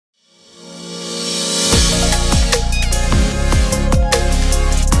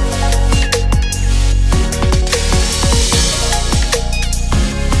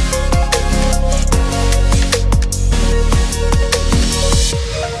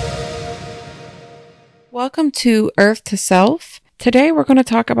Welcome to Earth to Self. Today we're going to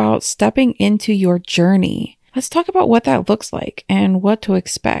talk about stepping into your journey. Let's talk about what that looks like and what to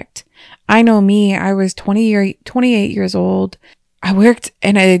expect. I know me, I was 28 years old. I worked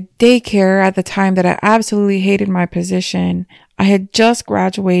in a daycare at the time that I absolutely hated my position. I had just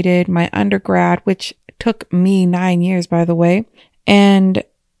graduated my undergrad, which took me 9 years, by the way. And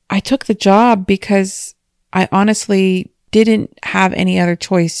I took the job because I honestly didn't have any other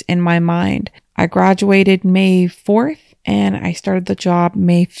choice in my mind. I graduated May 4th and I started the job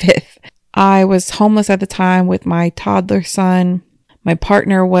May 5th. I was homeless at the time with my toddler son. My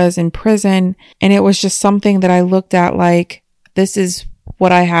partner was in prison, and it was just something that I looked at like, this is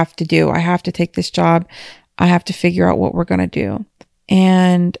what I have to do. I have to take this job. I have to figure out what we're going to do.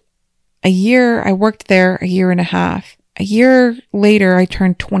 And I worked there a year and a half. A year later, I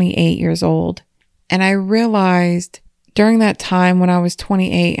turned 28 years old. And I realized during that time when I was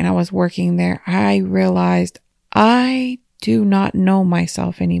 28 and I was working there, I realized I do not know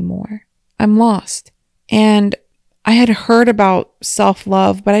myself anymore. I'm lost. And I had heard about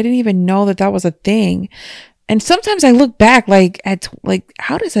self-love, but I didn't even know that that was a thing. And sometimes I look back how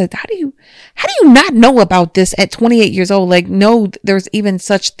do you not know about this at 28 years old? Like, no, there's even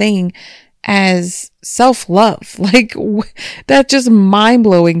such thing as self-love. Like, that's just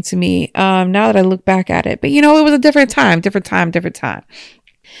mind-blowing to me now that I look back at it. But it was a different time.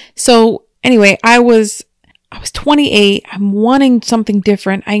 So anyway, I was 28. I'm wanting something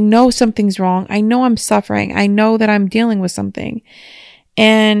different. I know something's wrong. I know I'm suffering. I know that I'm dealing with something.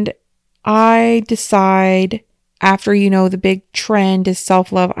 And I decide after, the big trend is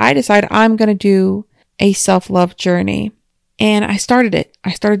self-love, I decide I'm going to do a self-love journey. And I started it.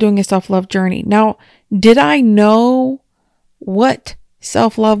 I started doing a self-love journey. Now, did I know what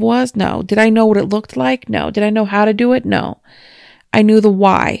self-love was? No. Did I know what it looked like? No. Did I know how to do it? No. I knew the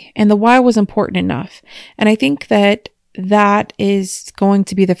why, and the why was important enough. And I think that is going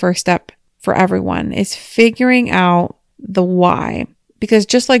to be the first step for everyone, is figuring out the why. Because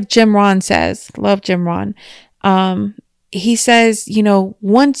just like Jim Rohn says, love Jim Rohn, he says,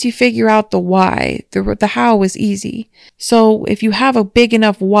 once you figure out the why, the how is easy. So if you have a big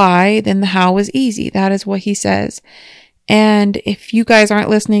enough why, then the how is easy. That is what he says. And if you guys aren't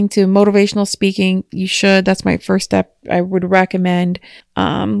listening to motivational speaking, you should. That's my first step. I would recommend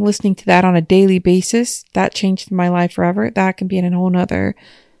listening to that on a daily basis. That changed my life forever. That can be in a whole nother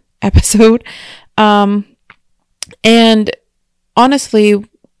episode. And honestly,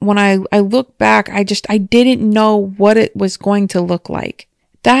 when I look back, I didn't know what it was going to look like.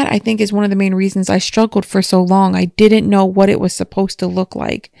 That, I think, is one of the main reasons I struggled for so long. I didn't know what it was supposed to look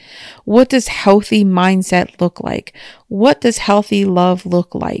like. What does healthy mindset look like? What does healthy love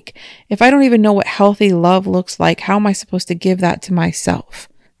look like? If I don't even know what healthy love looks like, how am I supposed to give that to myself?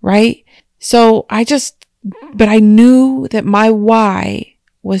 Right? So but I knew that my why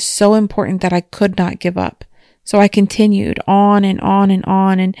was so important that I could not give up. So I continued on and on and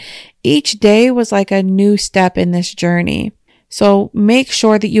on. And each day was like a new step in this journey. So make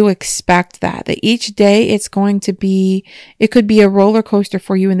sure that you expect that each day it could be a roller coaster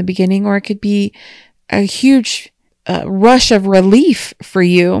for you in the beginning, or it could be a huge rush of relief for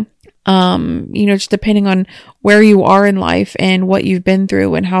you. Just depending on where you are in life and what you've been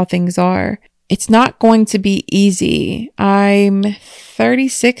through and how things are. It's not going to be easy. I'm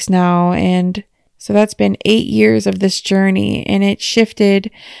 36 now, and so that's been 8 years of this journey, and it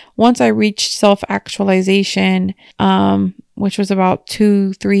shifted once I reached self-actualization, which was about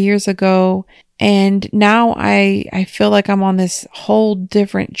 2-3 years ago. And now I feel like I'm on this whole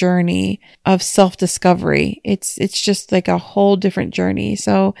different journey of self-discovery. It's just like a whole different journey.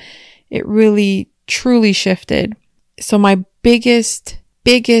 So it really, truly shifted. So my biggest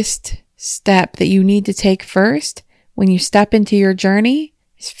step that you need to take first when you step into your journey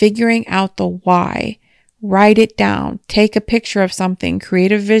is figuring out the why. Write it down. Take a picture of something.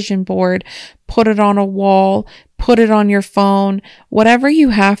 Create a vision board. Put it on a wall. Put it on your phone. Whatever you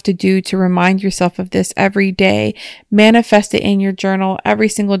have to do to remind yourself of this every day. Manifest it in your journal every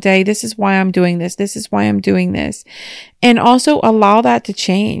single day. This is why I'm doing this. This is why I'm doing this. And also allow that to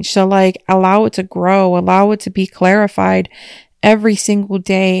change. So allow it to grow. Allow it to be clarified every single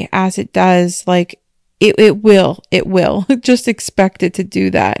day as it does. It will. Just expect it to do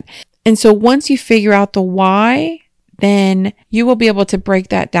that. And so once you figure out the why, then you will be able to break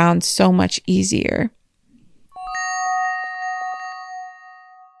that down so much easier.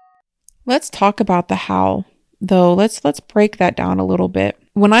 Let's talk about the how, though. Let's break that down a little bit.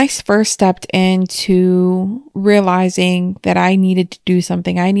 When I first stepped into realizing that I needed to do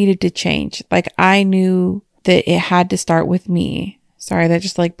something, I needed to change. I knew that it had to start with me. Sorry, that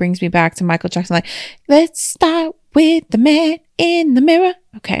just like brings me back to Michael Jackson. Like, let's start with the man in the mirror.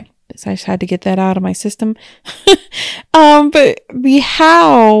 Okay. So I just had to get that out of my system. But the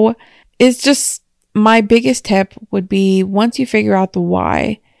how is just my biggest tip would be once you figure out the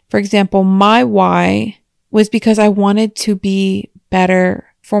why. For example, my why was because I wanted to be better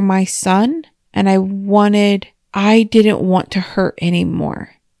for my son, and I didn't want to hurt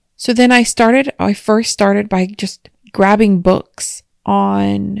anymore. So then I first started by just grabbing books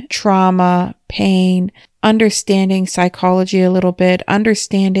on trauma, pain, understanding psychology a little bit,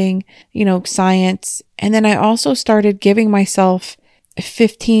 understanding, science. And then I also started giving myself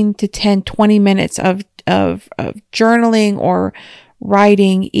 15 to 10, 20 minutes of journaling or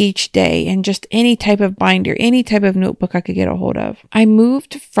writing each day, and just any type of binder, any type of notebook I could get a hold of. I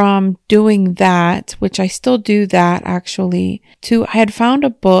moved from doing that, which I still do that actually, to I had found a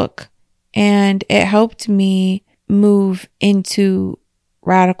book and it helped me move into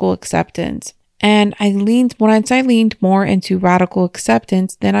radical acceptance. And once I leaned more into radical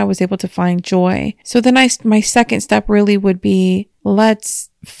acceptance, then I was able to find joy. So then my second step really would be,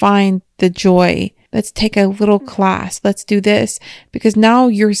 let's find the joy. Let's take a little class. Let's do this, because now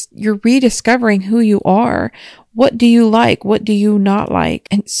you're rediscovering who you are. What do you like? What do you not like?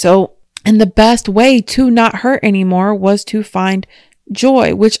 And the best way to not hurt anymore was to find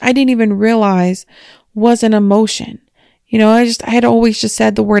joy, which I didn't even realize was an emotion. I had always just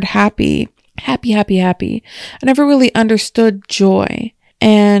said the word happy. I never really understood joy.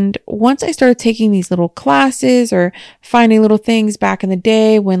 And once I started taking these little classes or finding little things back in the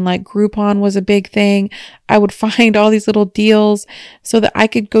day when like Groupon was a big thing, I would find all these little deals so that I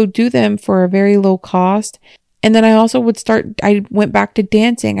could go do them for a very low cost. And then I went back to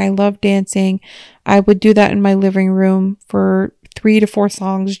dancing. I love dancing. I would do that in my living room for 3 to 4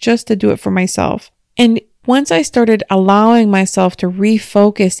 songs just to do it for myself. And once I started allowing myself to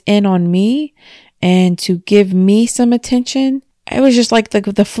refocus in on me and to give me some attention, it was just like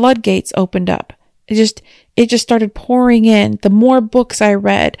the floodgates opened up. It just started pouring in. The more books I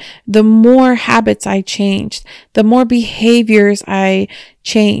read, the more habits I changed, the more behaviors I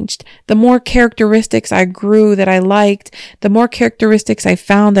changed, the more characteristics I grew that I liked, the more characteristics I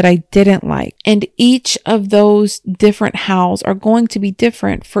found that I didn't like. And each of those different hows are going to be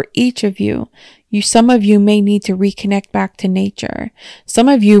different for each of you. Some of you may need to reconnect back to nature. Some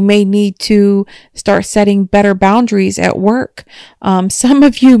of you may need to start setting better boundaries at work. Some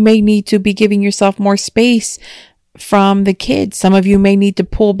of you may need to be giving yourself more space from the kids. Some of you may need to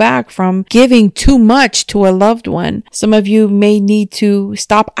pull back from giving too much to a loved one. Some of you may need to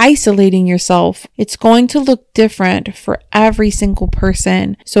stop isolating yourself. It's going to look different for every single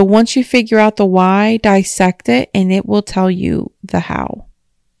person. So once you figure out the why, dissect it, and it will tell you the how.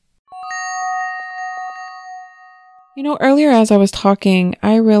 Earlier as I was talking,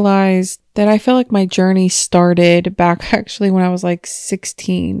 I realized that I feel like my journey started back actually when I was like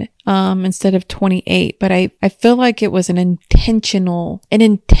 16, instead of 28. But I feel like it was an intentional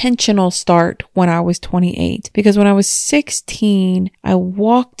start when I was 28, because when I was 16, I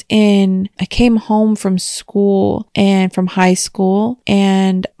came home from school and from high school,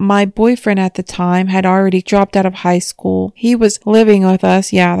 and my boyfriend at the time had already dropped out of high school. He was living with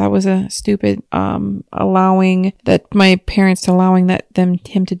us. Yeah, that was a stupid, allowing him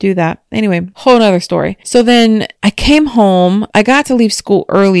to do that. Anyway, whole nother story. So then I came home. I got to leave school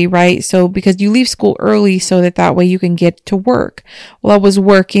early, right? So because you leave school early so that way you can get to work. Well, I was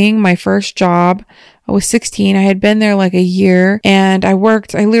working my first job. I was 16. I had been there like a year, and I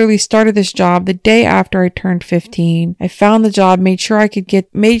literally started this job the day after I turned 15. I found the job, made sure I could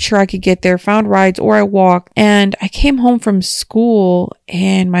get there, found rides, or I walked, and I came home from school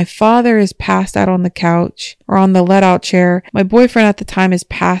and my father is passed out on the couch or on the let out chair. My boyfriend at the time is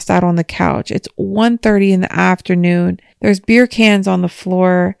passed out on the couch. It's 1:30 in the afternoon. There's beer cans on the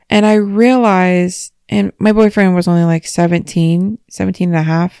floor, and I realized, and my boyfriend was only like 17 and a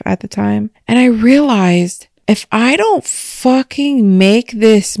half at the time. And I realized, if I don't fucking make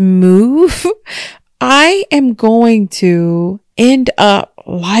this move, I am going to end up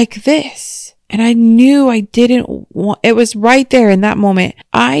like this. And I knew I didn't want, it was right there in that moment.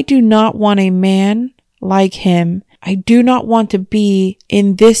 I do not want a man like him. I do not want to be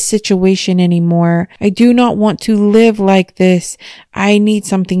in this situation anymore. I do not want to live like this. I need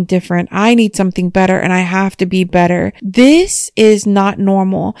something different. I need something better, and I have to be better. This is not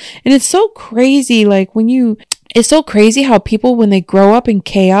normal. And it's so crazy. It's so crazy how people, when they grow up in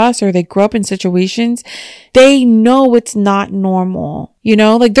chaos or they grow up in situations, they know it's not normal.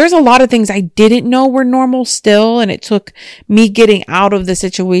 There's a lot of things I didn't know were normal still. And it took me getting out of the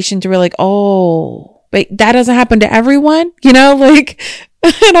situation to be like, oh, but that doesn't happen to everyone, like,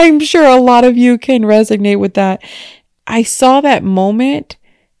 and I'm sure a lot of you can resonate with that. I saw that moment.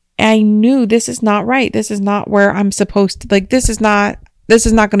 I knew this is not right. This is not where I'm supposed to, like, this is not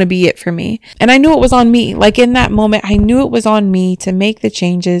going to be it for me. And I knew it was on me. Like in that moment, I knew it was on me to make the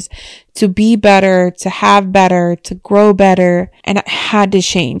changes, to be better, to have better, to grow better. And I had to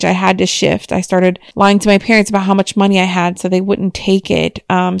change. I had to shift. I started lying to my parents about how much money I had so they wouldn't take it,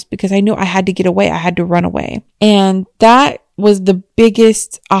 because I knew I had to get away. I had to run away. And that was the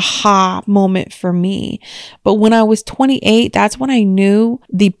biggest aha moment for me. But when I was 28, that's when I knew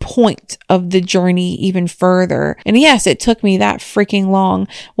the point of the journey even further. And yes, it took me that freaking long.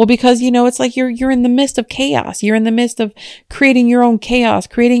 Well, because, it's like you're in the midst of chaos. You're in the midst of creating your own chaos,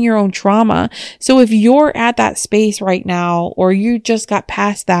 creating your own trauma. So if you're at that space right now, or you just got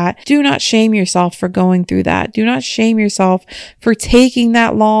past that, do not shame yourself for going through that. Do not shame yourself for taking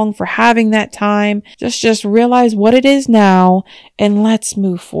that long, for having that time. Just realize what it is now, and let's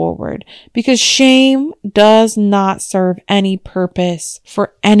move forward, because shame does not serve any purpose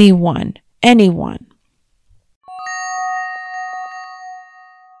for anyone.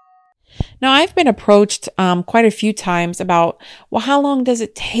 Now, I've been approached quite a few times about, well, how long does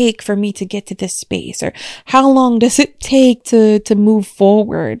it take for me to get to this space? Or how long does it take to move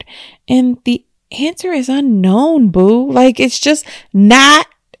forward? And the answer is unknown, boo. Like, it's just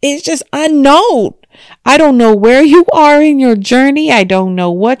unknown. I don't know where you are in your journey. I don't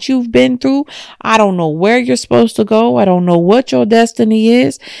know what you've been through. I don't know where you're supposed to go. I don't know what your destiny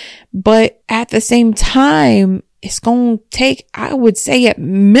is. But at the same time, it's going to take, I would say at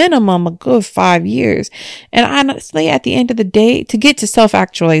minimum, a good 5 years. And honestly, at the end of the day, to get to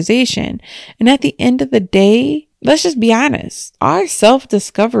self-actualization. And at the end of the day, let's just be honest. Our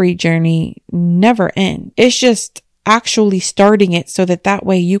self-discovery journey never ends. It's just actually starting it so that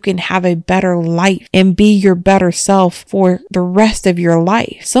way you can have a better life and be your better self for the rest of your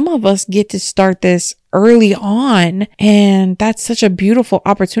life. Some of us get to start this early on, and that's such a beautiful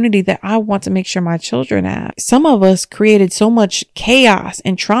opportunity that I want to make sure my children have. Some of us created so much chaos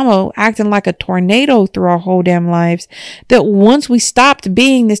and trauma, acting like a tornado through our whole damn lives, that once we stopped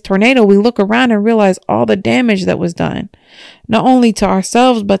being this tornado, we look around and realize all the damage that was done, not only to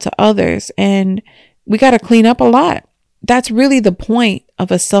ourselves, but to others. And we got to clean up a lot. That's really the point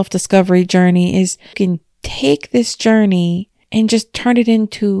of a self-discovery journey, is you can take this journey and just turn it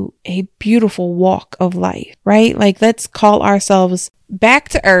into a beautiful walk of life, right? Like, let's call ourselves back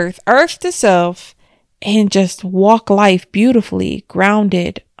to earth to self, and just walk life beautifully,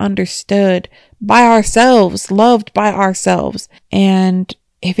 grounded, understood by ourselves, loved by ourselves. And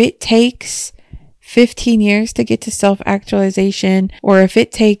if it takes 15 years to get to self-actualization, or if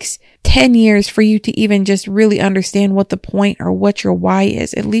it takes 10 years for you to even just really understand what the point or what your why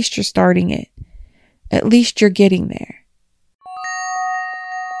is, at least you're starting it. At least you're getting there.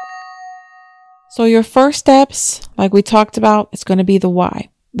 So your first steps, like we talked about, it's going to be the why.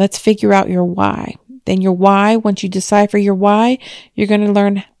 Let's figure out your why. Then your why, once you decipher your why, you're going to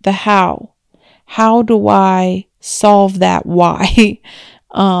learn the how. How do I solve that why?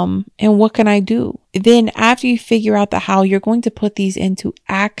 And what can I do? Then after you figure out the how, you're going to put these into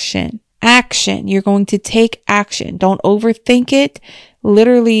action. You're going to take action. Don't overthink it.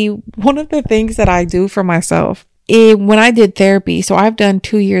 Literally, one of the things that I do for myself when I did therapy, so I've done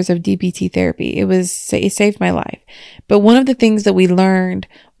 2 years of DBT therapy. It saved my life. But one of the things that we learned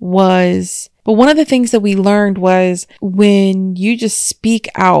was when you just speak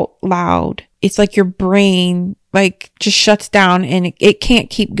out loud, it's like your brain just shuts down and it can't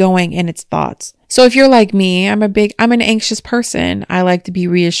keep going in its thoughts. So if you're like me, I'm an anxious person. I like to be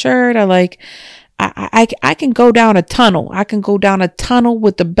reassured. I can go down a tunnel. I can go down a tunnel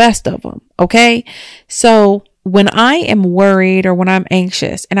with the best of them. Okay. So when I am worried or when I'm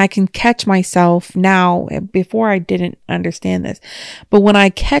anxious, and I can catch myself now, before I didn't understand this, but when I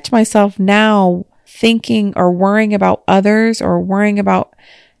catch myself now thinking or worrying about others, or worrying about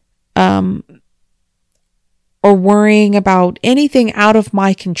anything out of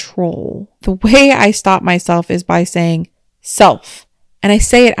my control, the way I stop myself is by saying self. And I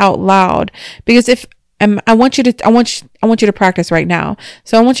say it out loud, because I want you to practice right now.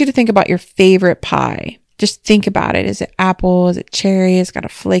 So I want you to think about your favorite pie. Just think about it. Is it apple? Is it cherry? It's got a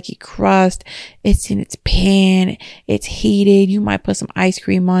flaky crust. It's in its pan. It's heated. You might put some ice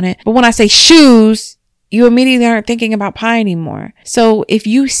cream on it. But when I say shoes, you immediately aren't thinking about pie anymore. So if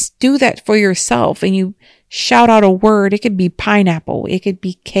you do that for yourself and you shout out a word, it could be pineapple. It could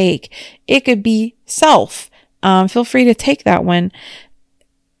be cake. It could be self. Feel free to take that one.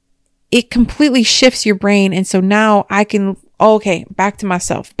 It completely shifts your brain. And so now I can, back to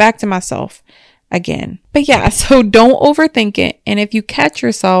myself. again. But yeah, so don't overthink it. And if you catch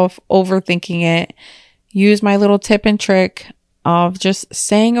yourself overthinking it, use my little tip and trick of just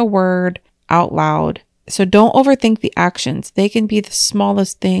saying a word out loud. So don't overthink the actions. They can be the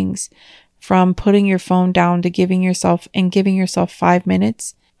smallest things, from putting your phone down to giving yourself 5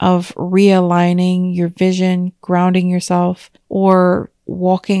 minutes of realigning your vision, grounding yourself, or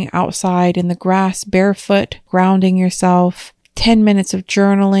walking outside in the grass barefoot, grounding yourself, 10 minutes of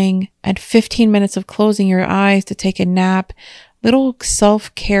journaling, and 15 minutes of closing your eyes to take a nap. Little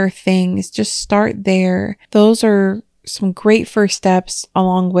self-care things. Just start there. Those are some great first steps,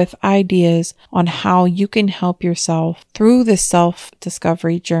 along with ideas on how you can help yourself through this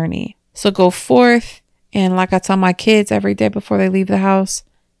self-discovery journey. So go forth, and like I tell my kids every day before they leave the house,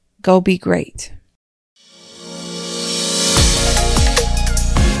 go be great.